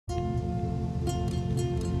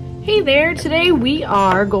Hey there, today we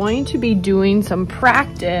are going to be doing some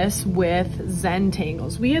practice with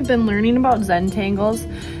Zentangles. We have been learning about Zentangles,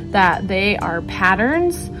 that they are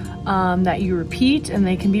patterns that you repeat and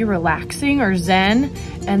they can be relaxing or zen.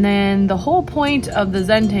 And then the whole point of the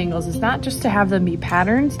Zentangles is not just to have them be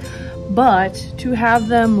patterns, but to have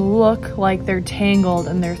them look like they're tangled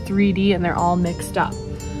and they're 3D and they're all mixed up.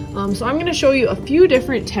 So I'm gonna show you a few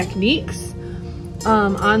different techniques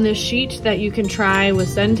on this sheet that you can try with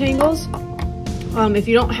Zentangles. If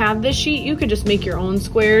you don't have this sheet, you could just make your own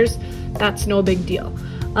squares. That's no big deal.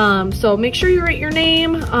 So make sure you write your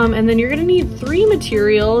name, and then you're gonna need 3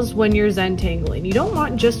 materials when you're Zentangling. You don't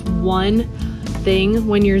want just one thing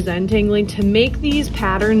when you're Zentangling. To make these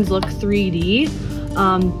patterns look 3D,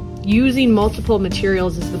 using multiple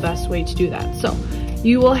materials is the best way to do that. So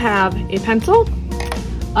you will have a pencil,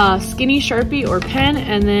 a skinny Sharpie or pen,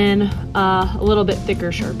 and then a little bit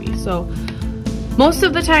thicker Sharpie. So most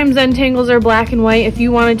of the time Zentangles are black and white. If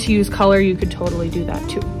you wanted to use color, you could totally do that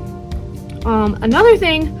too. Another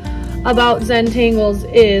thing about Zentangles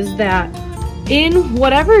is that in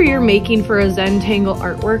whatever you're making for a Zentangle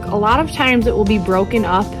artwork, a lot of times it will be broken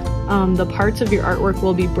up. The parts of your artwork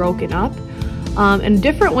will be broken up. And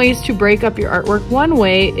different ways to break up your artwork. One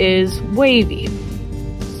way is wavy.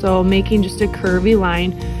 So making just a curvy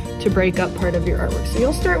line to break up part of your artwork. So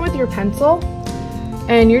you'll start with your pencil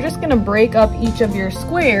and you're just gonna break up each of your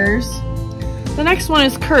squares. The next one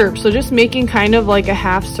is curved, so just making kind of like a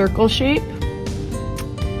half circle shape.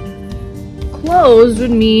 Closed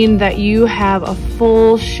would mean that you have a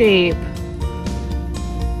full shape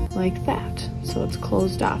like that. So it's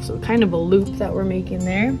closed off, so kind of a loop that we're making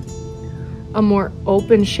there. A more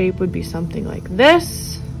open shape would be something like this.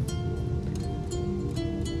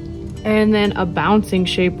 And then a bouncing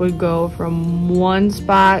shape would go from one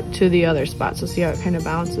spot to the other spot. So see how it kind of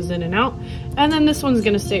bounces in and out. And then this one's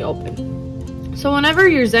gonna stay open. So whenever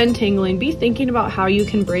you're Zentangling, be thinking about how you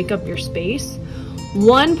can break up your space.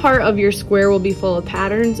 One part of your square will be full of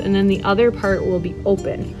patterns and then the other part will be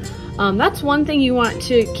open. That's one thing you want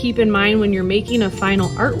to keep in mind when you're making a final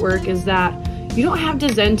artwork, is that you don't have to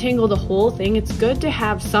Zentangle the whole thing. It's good to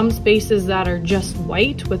have some spaces that are just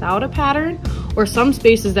white without a pattern, or some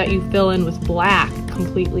spaces that you fill in with black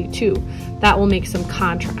completely too. That will make some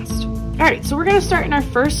contrast. All right, so we're gonna start in our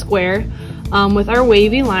first square with our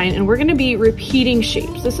wavy line, and we're gonna be repeating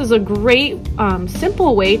shapes. This is a great,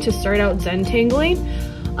 simple way to start out Zentangling.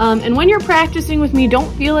 And when you're practicing with me, don't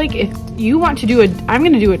feel like if you want to do I'm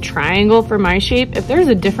gonna do a triangle for my shape. If there's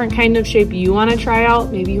a different kind of shape you wanna try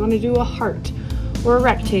out, maybe you wanna do a heart, or a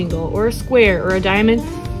rectangle, or a square, or a diamond,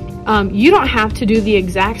 you don't have to do the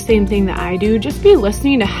exact same thing that I do. Just be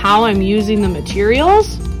listening to how I'm using the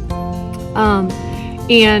materials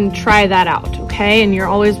and try that out, okay? And you're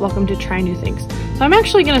always welcome to try new things. So I'm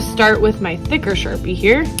actually gonna start with my thicker Sharpie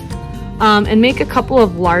here and make a couple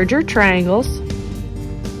of larger triangles.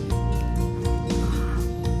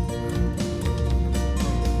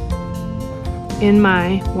 In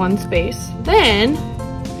my one space. Then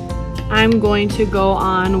I'm going to go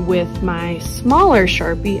on with my smaller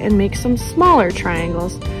Sharpie and make some smaller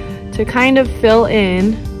triangles to kind of fill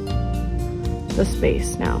in the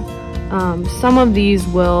space now. Some of these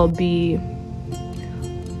will be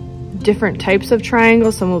different types of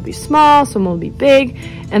triangles. Some will be small, some will be big.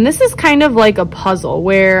 And this is kind of like a puzzle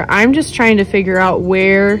where I'm just trying to figure out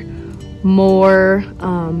where more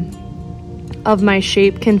of my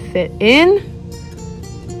shape can fit in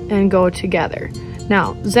and go together.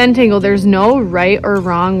 Now, Zentangle, there's no right or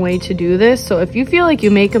wrong way to do this. So if you feel like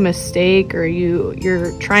you make a mistake or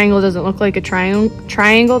your triangle doesn't look like a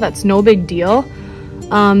triangle, that's no big deal.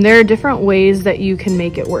 There are different ways that you can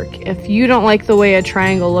make it work. If you don't like the way a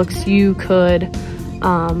triangle looks, you could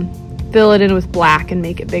fill it in with black and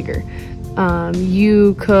make it bigger.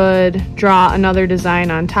 You could draw another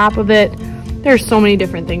design on top of it. There's so many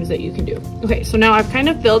different things that you can do. Okay, so now I've kind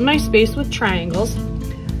of filled my space with triangles.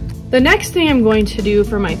 The next thing I'm going to do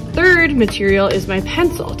for my third material is my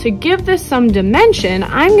pencil. To give this some dimension,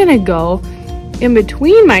 I'm gonna go in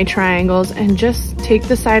between my triangles and just take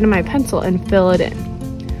the side of my pencil and fill it in.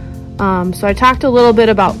 So I talked a little bit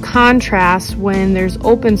about contrast when there's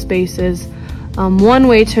open spaces. One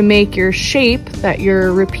way to make your shape that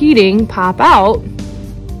you're repeating pop out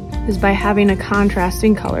is by having a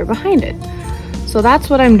contrasting color behind it. So that's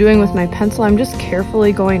what I'm doing with my pencil. I'm just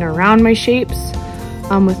carefully going around my shapes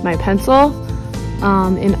with my pencil.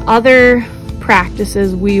 In other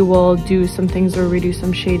practices, we will do some things where we do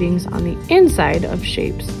some shadings on the inside of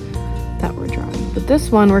shapes that we're drawing. But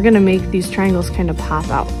this one, we're gonna make these triangles kind of pop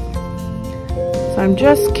out. So I'm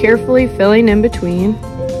just carefully filling in between.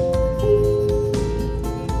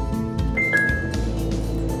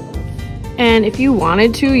 And if you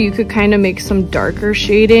wanted to, you could kind of make some darker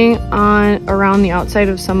shading around the outside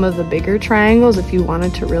of some of the bigger triangles if you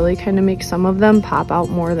wanted to really kind of make some of them pop out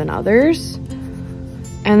more than others.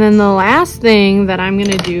 And then the last thing that I'm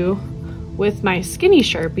gonna do with my skinny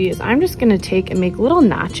Sharpie is I'm just gonna take and make little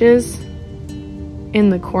notches in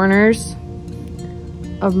the corners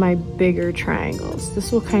of my bigger triangles.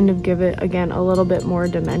 This will kind of give it, again, a little bit more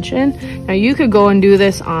dimension. Now you could go and do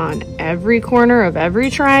this on every corner of every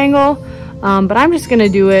triangle, but I'm just gonna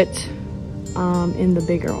do it in the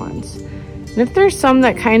bigger ones. And if there's some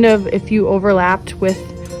that kind of, if you overlapped with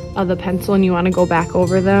the pencil and you wanna go back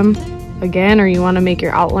over them again, or you wanna make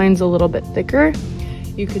your outlines a little bit thicker,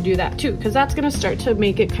 you could do that too, because that's gonna start to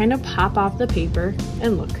make it kind of pop off the paper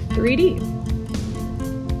and look 3D.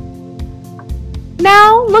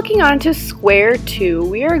 Now, looking on to square 2,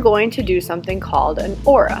 we are going to do something called an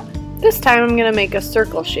aura. This time I'm going to make a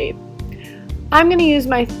circle shape. I'm going to use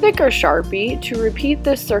my thicker Sharpie to repeat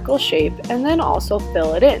this circle shape and then also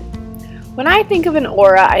fill it in. When I think of an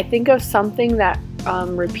aura, I think of something that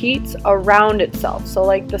repeats around itself. So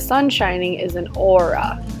like the sun shining is an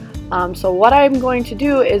aura. So what I'm going to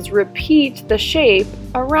do is repeat the shape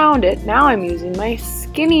around it. Now I'm using my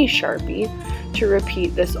skinny Sharpie to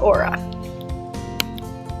repeat this aura.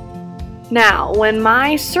 Now, when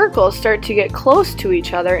my circles start to get close to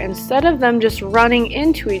each other, instead of them just running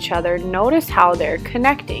into each other, notice how they're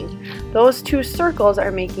connecting. Those two circles are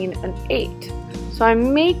making an 8. So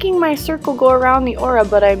I'm making my circle go around the aura,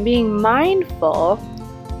 but I'm being mindful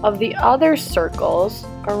of the other circles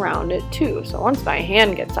around it too. So once my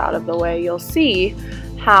hand gets out of the way, you'll see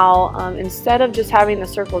how instead of just having the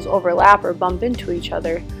circles overlap or bump into each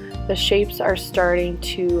other, the shapes are starting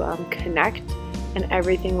to connect and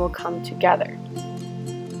everything will come together.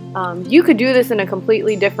 You could do this in a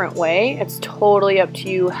completely different way. It's totally up to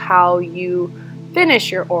you how you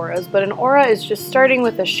finish your auras, but an aura is just starting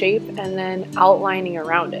with a shape and then outlining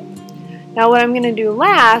around it. Now what I'm going to do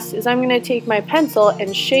last is I'm going to take my pencil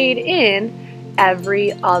and shade in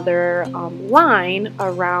every other line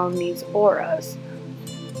around these auras.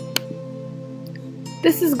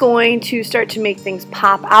 This is going to start to make things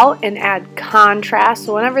pop out and add contrast.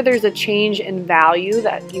 So whenever there's a change in value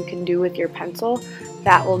that you can do with your pencil,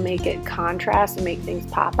 that will make it contrast and make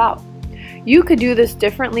things pop out. You could do this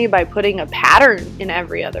differently by putting a pattern in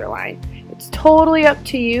every other line. It's totally up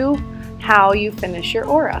to you how you finish your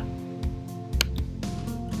aura.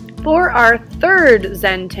 For our third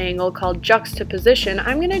Zentangle called juxtaposition,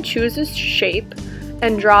 I'm going to choose this shape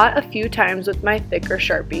and draw it a few times with my thicker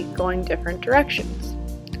Sharpie, going different directions.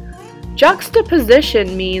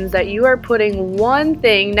 Juxtaposition means that you are putting one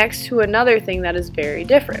thing next to another thing that is very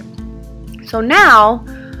different. So now,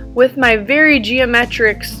 with my very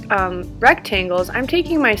geometric rectangles, I'm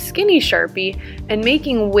taking my skinny Sharpie and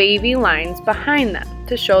making wavy lines behind them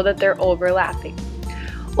to show that they're overlapping.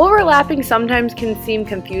 Overlapping sometimes can seem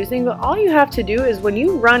confusing, but all you have to do is when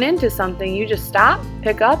you run into something, you just stop,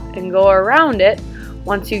 pick up, and go around it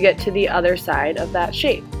once you get to the other side of that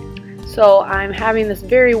shape. So I'm having this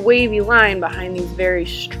very wavy line behind these very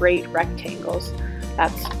straight rectangles.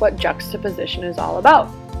 That's what juxtaposition is all about.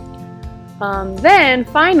 Then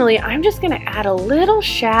finally, I'm just going to add a little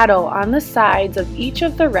shadow on the sides of each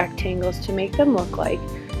of the rectangles to make them look like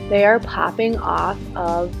they are popping off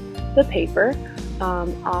of the paper,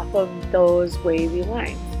 off of those wavy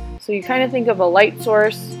lines. So you kind of think of a light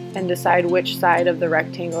source and decide which side of the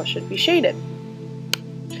rectangle should be shaded.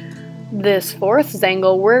 This fourth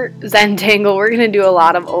Zentangle, we're going to do a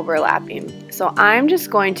lot of overlapping. So I'm just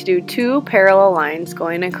going to do 2 parallel lines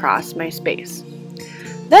going across my space.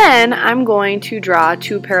 Then I'm going to draw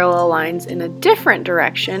 2 parallel lines in a different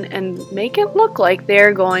direction and make it look like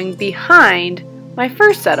they're going behind my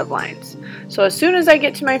first set of lines. So as soon as I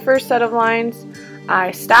get to my first set of lines,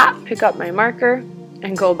 I stop, pick up my marker,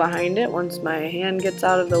 and go behind it. Once my hand gets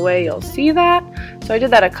out of the way, you'll see that. So I did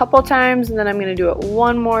that a couple times, and then I'm going to do it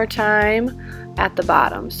one more time at the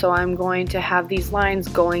bottom. So I'm going to have these lines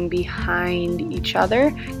going behind each other.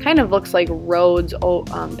 Kind of looks like roads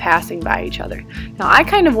passing by each other. Now I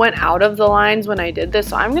kind of went out of the lines when I did this,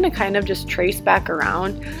 so I'm going to kind of just trace back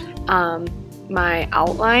around my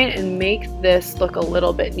outline and make this look a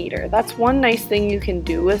little bit neater. That's one nice thing you can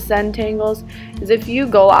do with Zentangles, is if you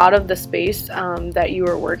go out of the space that you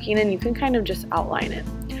are working in, you can kind of just outline it.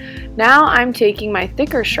 Now I'm taking my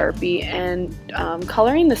thicker Sharpie and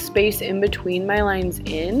coloring the space in between my lines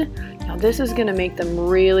in. Now this is going to make them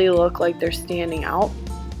really look like they're standing out.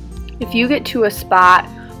 If you get to a spot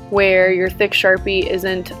where your thick Sharpie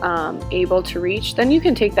isn't able to reach, then you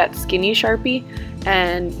can take that skinny Sharpie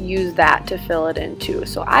and use that to fill it in too.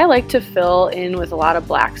 So I like to fill in with a lot of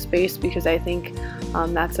black space because I think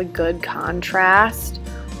that's a good contrast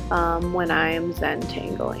when I am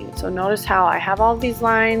Zentangling. So notice how I have all these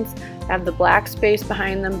lines, I have the black space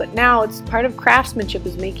behind them, but now it's part of craftsmanship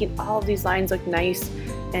is making all of these lines look nice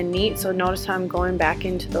and neat. So notice how I'm going back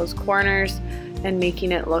into those corners and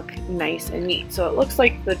making it look nice and neat. So it looks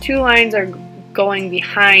like the two lines are going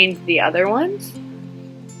behind the other ones.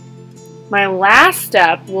 My last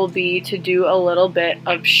step will be to do a little bit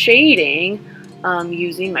of shading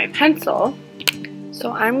using my pencil.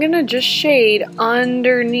 So I'm going to just shade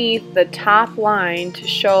underneath the top line to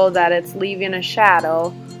show that it's leaving a shadow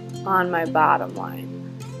on my bottom line.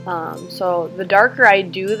 So the darker I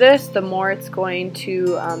do this, the more it's going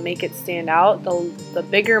to make it stand out. The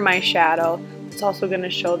bigger my shadow, it's also going to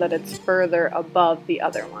show that it's further above the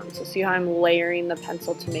other one. So see how I'm layering the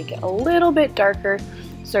pencil to make it a little bit darker,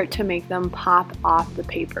 start to make them pop off the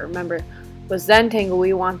paper. Remember, with Zentangle,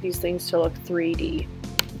 we want these things to look 3D.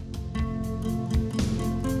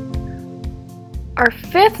 Our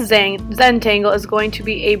fifth Zentangle is going to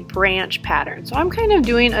be a branch pattern. So I'm kind of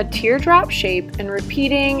doing a teardrop shape and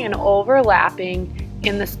repeating and overlapping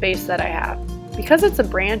in the space that I have. Because it's a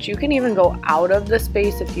branch, you can even go out of the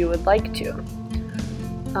space if you would like to.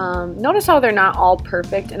 Notice how they're not all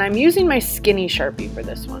perfect, and I'm using my skinny Sharpie for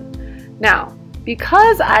this one. Now,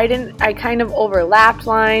 because I kind of overlapped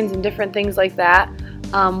lines and different things like that,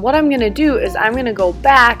 what I'm going to do is I'm going to go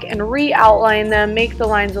back and re-outline them, make the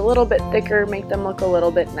lines a little bit thicker, make them look a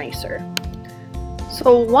little bit nicer.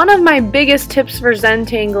 So one of my biggest tips for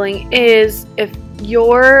Zentangling is if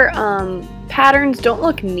your patterns don't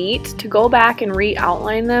look neat, to go back and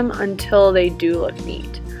re-outline them until they do look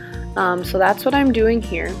neat. So that's what I'm doing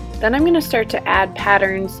here. Then I'm going to start to add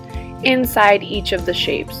patterns inside each of the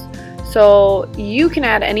shapes. So you can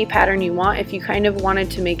add any pattern you want. If you kind of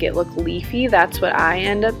wanted to make it look leafy, that's what I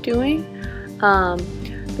end up doing.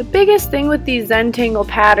 The biggest thing with these Zentangle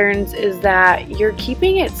patterns is that you're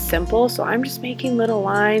keeping it simple. So I'm just making little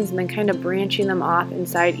lines and then kind of branching them off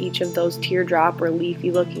inside each of those teardrop or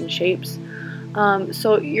leafy looking shapes.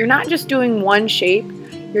 So you're not just doing one shape,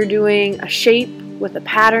 you're doing a shape with a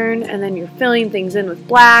pattern, and then you're filling things in with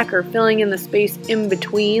black or filling in the space in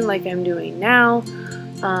between like I'm doing now.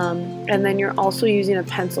 And then you're also using a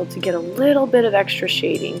pencil to get a little bit of extra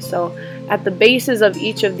shading. So at the bases of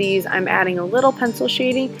each of these, I'm adding a little pencil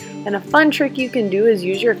shading, and a fun trick you can do is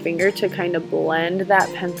use your finger to kind of blend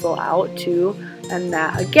that pencil out too, and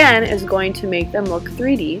that again is going to make them look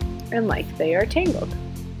 3D and like they are tangled.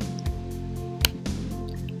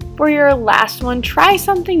 For your last one, try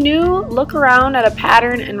something new, look around at a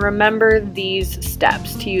pattern, and remember these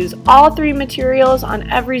steps: to use all three materials on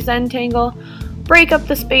every Zentangle, break up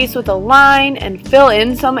the space with a line and fill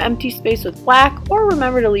in some empty space with black, or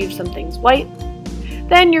remember to leave some things white.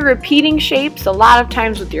 Then you're repeating shapes a lot of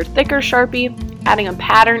times with your thicker Sharpie, adding a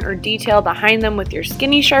pattern or detail behind them with your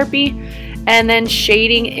skinny Sharpie, and then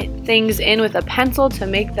shading things in with a pencil to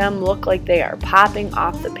make them look like they are popping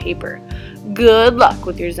off the paper. Good luck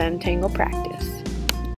with your Zentangle practice.